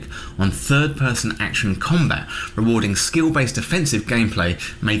fresh take on third-person action combat, rewarding skill-based offensive gameplay,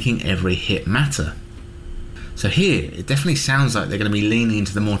 making every hit matter. So here, it definitely sounds like they're going to be leaning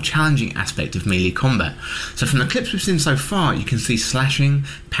into the more challenging aspect of melee combat. So from the clips we've seen so far, you can see slashing,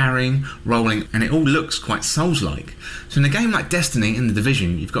 parrying, rolling, and it all looks quite Souls-like. So in a game like Destiny and The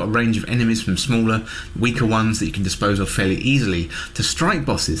Division, you've got a range of enemies from smaller, weaker ones that you can dispose of fairly easily, to strike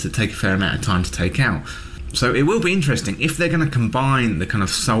bosses that take a fair amount of time to take out. So it will be interesting if they're going to combine the kind of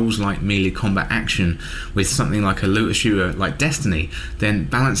Souls-like melee combat action with something like a looter shooter like Destiny. Then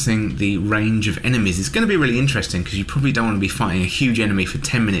balancing the range of enemies is going to be really interesting, because you probably don't want to be fighting a huge enemy for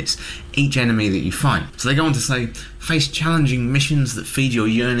 10 minutes each enemy that you fight. So they go on to say, face challenging missions that feed your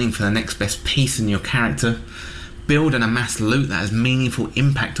yearning for the next best piece in your character. Build and amass loot that has meaningful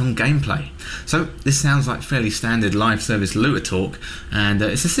impact on gameplay. So this sounds like fairly standard live service looter talk, and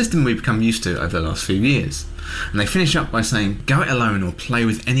it's a system we've become used to over the last few years. And they finish up by saying, go it alone or play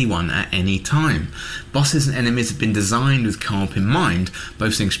with anyone at any time. Bosses and enemies have been designed with co-op in mind,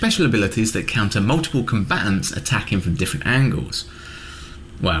 boasting special abilities that counter multiple combatants attacking from different angles.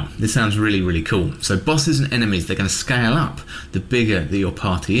 Wow, this sounds really, really cool. So bosses and enemies, they're going to scale up the bigger that your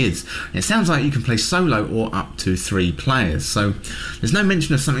party is. And it sounds like you can play solo or up to 3 players. So there's no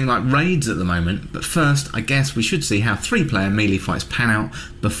mention of something like raids at the moment, but first I guess we should see how 3-player melee fights pan out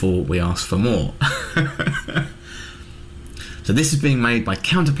before we ask for more. So this is being made by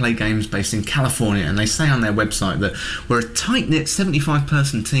Counterplay Games based in California, and they say on their website that we're a tight-knit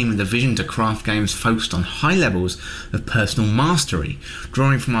 75-person team with a vision to craft games focused on high levels of personal mastery,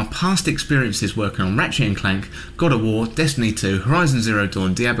 drawing from our past experiences working on Ratchet & Clank, God of War, Destiny 2, Horizon Zero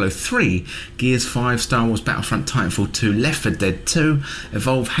Dawn, Diablo 3, Gears 5, Star Wars Battlefront, Titanfall 2, Left 4 Dead 2,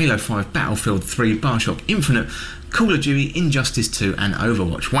 Evolve, Halo 5, Battlefield 3, BioShock Infinite, Call of Duty, Injustice 2 and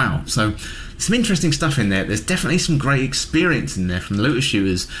Overwatch. Wow, so some interesting stuff in there. There's definitely some great experience in there from looter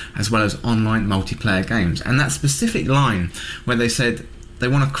shooters as well as online multiplayer games. And that specific line where they said they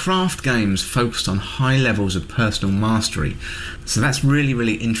want to craft games focused on high levels of personal mastery. So that's really,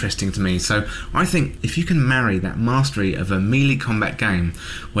 really interesting to me. So I think if you can marry that mastery of a melee combat game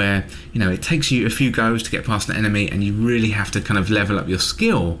where, you know, it takes you a few goes to get past an enemy and you really have to kind of level up your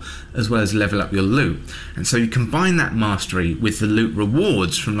skill as well as level up your loot. And so you combine that mastery with the loot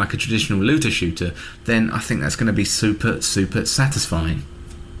rewards from like a traditional looter shooter, then I think that's going to be super, super satisfying.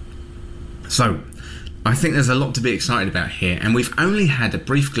 So I think there's a lot to be excited about here, and we've only had a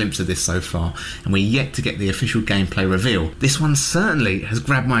brief glimpse of this so far, and we're yet to get the official gameplay reveal. This one certainly has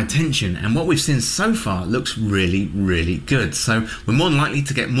grabbed my attention, and what we've seen so far looks really, really good. So we're more than likely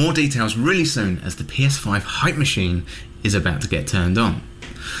to get more details really soon as the PS5 hype machine is about to get turned on.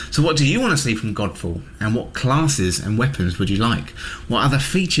 So what do you want to see from Godfall, and what classes and weapons would you like? What other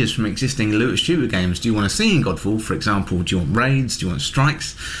features from existing looter shooter games do you want to see in Godfall? For example, do you want raids? Do you want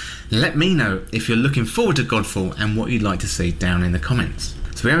strikes? Let me know if you're looking forward to Godfall and what you'd like to see down in the comments.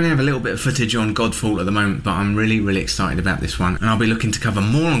 So we only have a little bit of footage on Godfall at the moment, but I'm really, really excited about this one, and I'll be looking to cover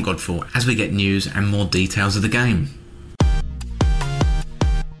more on Godfall as we get news and more details of the game.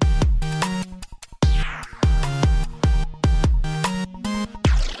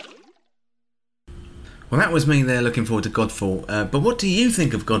 Well, that was me there looking forward to Godfall, but what do you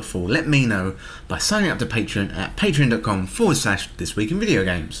think of Godfall? Let me know by signing up to Patreon at patreon.com/This Week in Video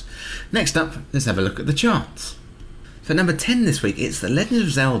Games. Next up, let's have a look at the charts. For number 10 this week, it's The Legend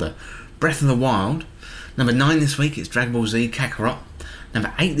of Zelda Breath of the Wild. Number 9 this week, it's Dragon Ball Z Kakarot.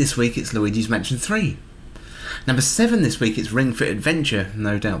 Number 8 this week, it's Luigi's Mansion 3. Number 7 this week, it's Ring Fit Adventure,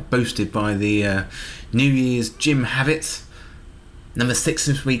 no doubt boosted by the New Year's gym habits. Number 6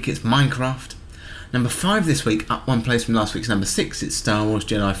 this week, it's Minecraft. Number 5 this week, up 1 place from last week's number 6, it's Star Wars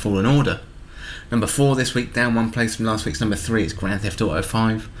Jedi Fallen Order. Number 4 this week, down 1 place from last week's number 3, it's Grand Theft Auto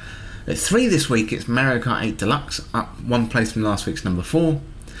 5. At 3 this week, it's Mario Kart 8 Deluxe, up 1 place from last week's number 4.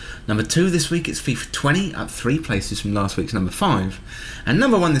 Number 2 this week, it's FIFA 20, up 3 places from last week's number 5. And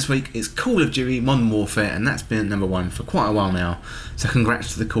number 1 this week is Call of Duty Modern Warfare, and that's been at number 1 for quite a while now, so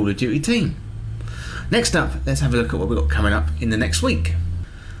congrats to the Call of Duty team. Next up, let's have a look at what we've got coming up in the next week.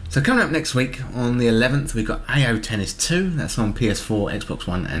 So coming up next week, on the 11th, we've got AO Tennis 2, that's on PS4, Xbox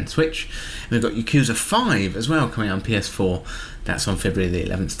One and Switch. And we've got Yakuza 5 as well coming out on PS4, that's on February the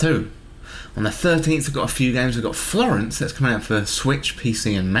 11th too. On the 13th, we've got a few games. We've got Florence, that's coming out for Switch,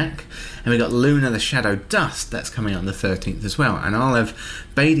 PC and Mac. And we've got Luna the Shadow Dust, that's coming out on the 13th as well. And I'll have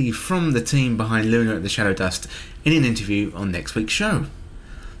Beatty from the team behind Luna the Shadow Dust in an interview on next week's show.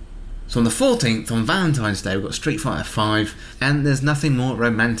 So on the 14th, on Valentine's Day, we've got Street Fighter 5, and there's nothing more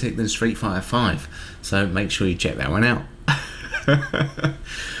romantic than Street Fighter 5, so make sure you check that one out.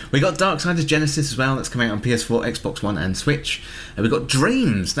 We got Darksiders Genesis as well, that's coming out on PS4, Xbox One and Switch. And we've got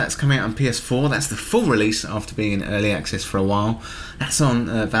Dreams, that's coming out on PS4, that's the full release after being in early access for a while. That's on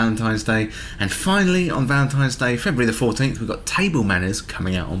Valentine's Day. And finally, on Valentine's Day, February the 14th, we've got Table Manners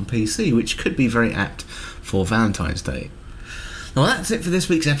coming out on PC, which could be very apt for Valentine's Day. Well, that's it for this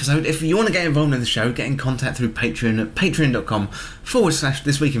week's episode. If you want to get involved in the show, get in contact through Patreon at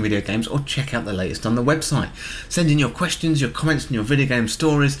patreon.com/thisweekinvideogames, or check out the latest on the website. Send in your questions, your comments and your video game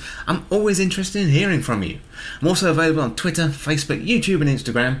stories. I'm always interested in hearing from you. I'm also available on Twitter, Facebook, YouTube and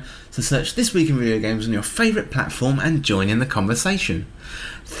Instagram, so search This Week in Video Games on your favourite platform and join in the conversation.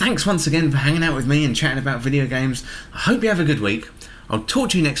 Thanks once again for hanging out with me and chatting about video games. I hope you have a good week. I'll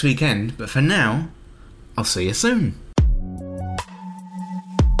talk to you next weekend, but for now, I'll see you soon.